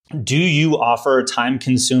Do you offer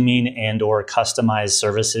time-consuming and or customized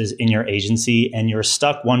services in your agency, and you're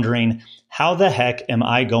stuck wondering, how the heck am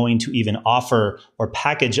I going to even offer or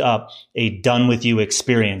package up a done-with-you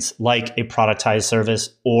experience like a productized service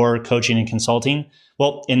or coaching and consulting?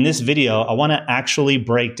 Well, in this video, I want to actually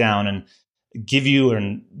break down and give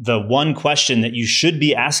you the one question that you should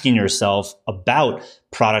be asking yourself about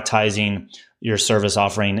productizing your service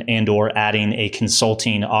offering and or adding a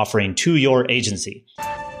consulting offering to your agency.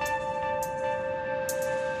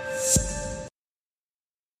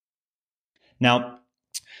 Now,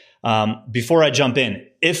 before I jump in,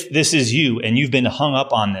 if this is you and you've been hung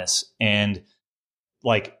up on this and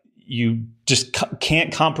like you just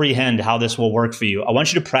can't comprehend how this will work for you, I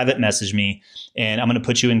want you to private message me, and I'm going to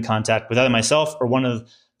put you in contact with either myself or one of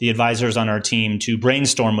the advisors on our team to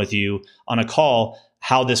brainstorm with you on a call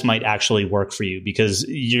how this might actually work for you, because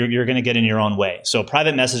you're going to get in your own way. So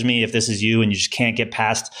private message me if this is you and you just can't get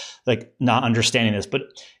past like not understanding this. But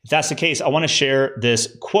if that's the case, I want to share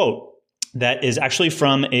this quote that is actually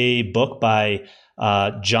from a book by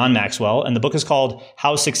John Maxwell, and the book is called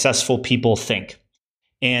How Successful People Think.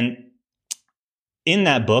 And in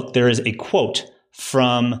that book, there is a quote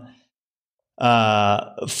from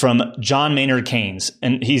John Maynard Keynes,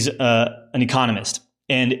 and he's an economist.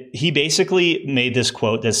 And he basically made this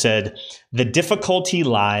quote that said, "The difficulty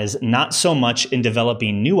lies not so much in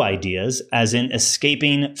developing new ideas as in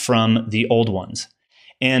escaping from the old ones."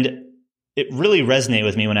 And it really resonated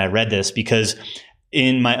with me when I read this, because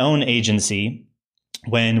in my own agency,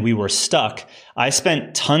 when we were stuck, I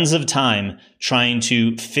spent tons of time trying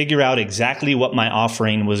to figure out exactly what my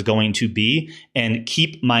offering was going to be and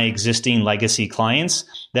keep my existing legacy clients,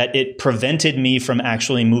 that it prevented me from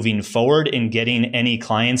actually moving forward and getting any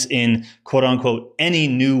clients in quote unquote any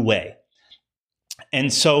new way.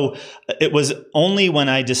 And so it was only when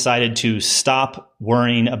I decided to stop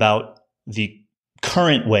worrying about the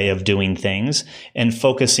current way of doing things and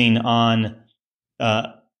focusing on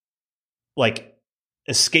like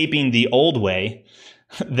escaping the old way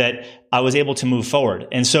that I was able to move forward.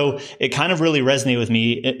 And so it kind of really resonated with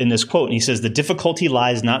me in this quote. And he says, "The difficulty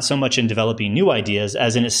lies not so much in developing new ideas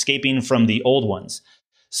as in escaping from the old ones."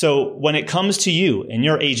 So when it comes to you and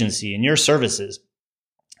your agency and your services,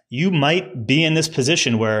 you might be in this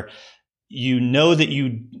position where you know that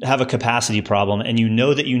you have a capacity problem and you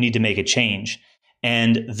know that you need to make a change.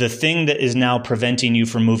 And the thing that is now preventing you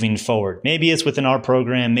from moving forward, maybe it's within our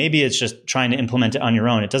program, maybe it's just trying to implement it on your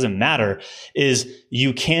own, it doesn't matter, is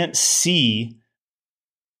you can't see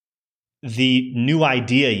the new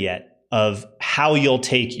idea yet of how you'll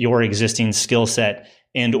take your existing skill set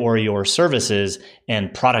and or your services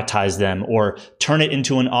and productize them or turn it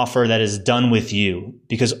into an offer that is done with you.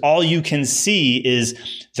 Because all you can see is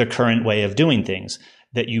the current way of doing things,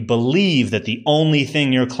 that you believe that the only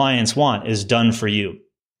thing your clients want is done for you.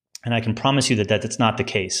 And I can promise you that that's not the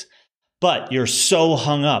case. But you're so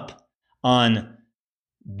hung up on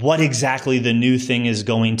what exactly the new thing is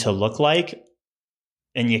going to look like,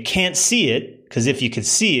 and you can't see it, because if you could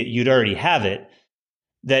see it, you'd already have it,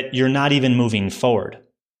 that you're not even moving forward.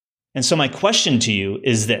 And so my question to you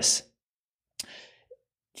is this.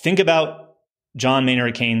 Think about John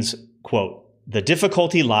Maynard Keynes' quote. "The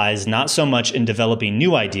difficulty lies not so much in developing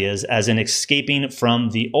new ideas as in escaping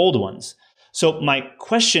from the old ones." So my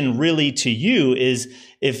question really to you is,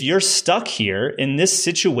 if you're stuck here in this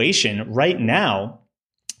situation right now,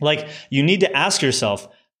 like you need to ask yourself,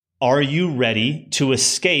 are you ready to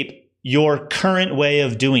escape your current way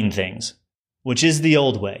of doing things, which is the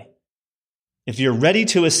old way? If you're ready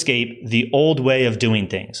to escape the old way of doing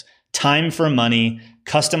things, time for money,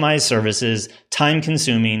 customized services, time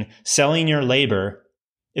consuming, selling your labor,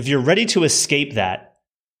 if you're ready to escape that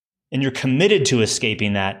and you're committed to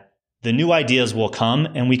escaping that, the new ideas will come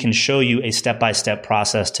and we can show you a step-by-step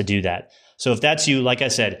process to do that. So if that's you, like I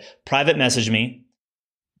said, private message me,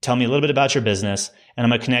 tell me a little bit about your business, and I'm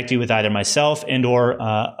going to connect you with either myself and or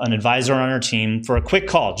an advisor on our team for a quick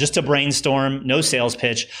call, just to brainstorm, no sales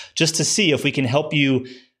pitch, just to see if we can help you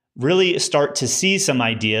really start to see some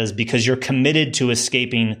ideas, because you're committed to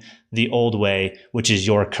escaping the old way, which is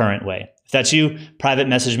your current way. If that's you, private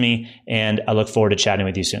message me, and I look forward to chatting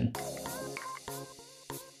with you soon.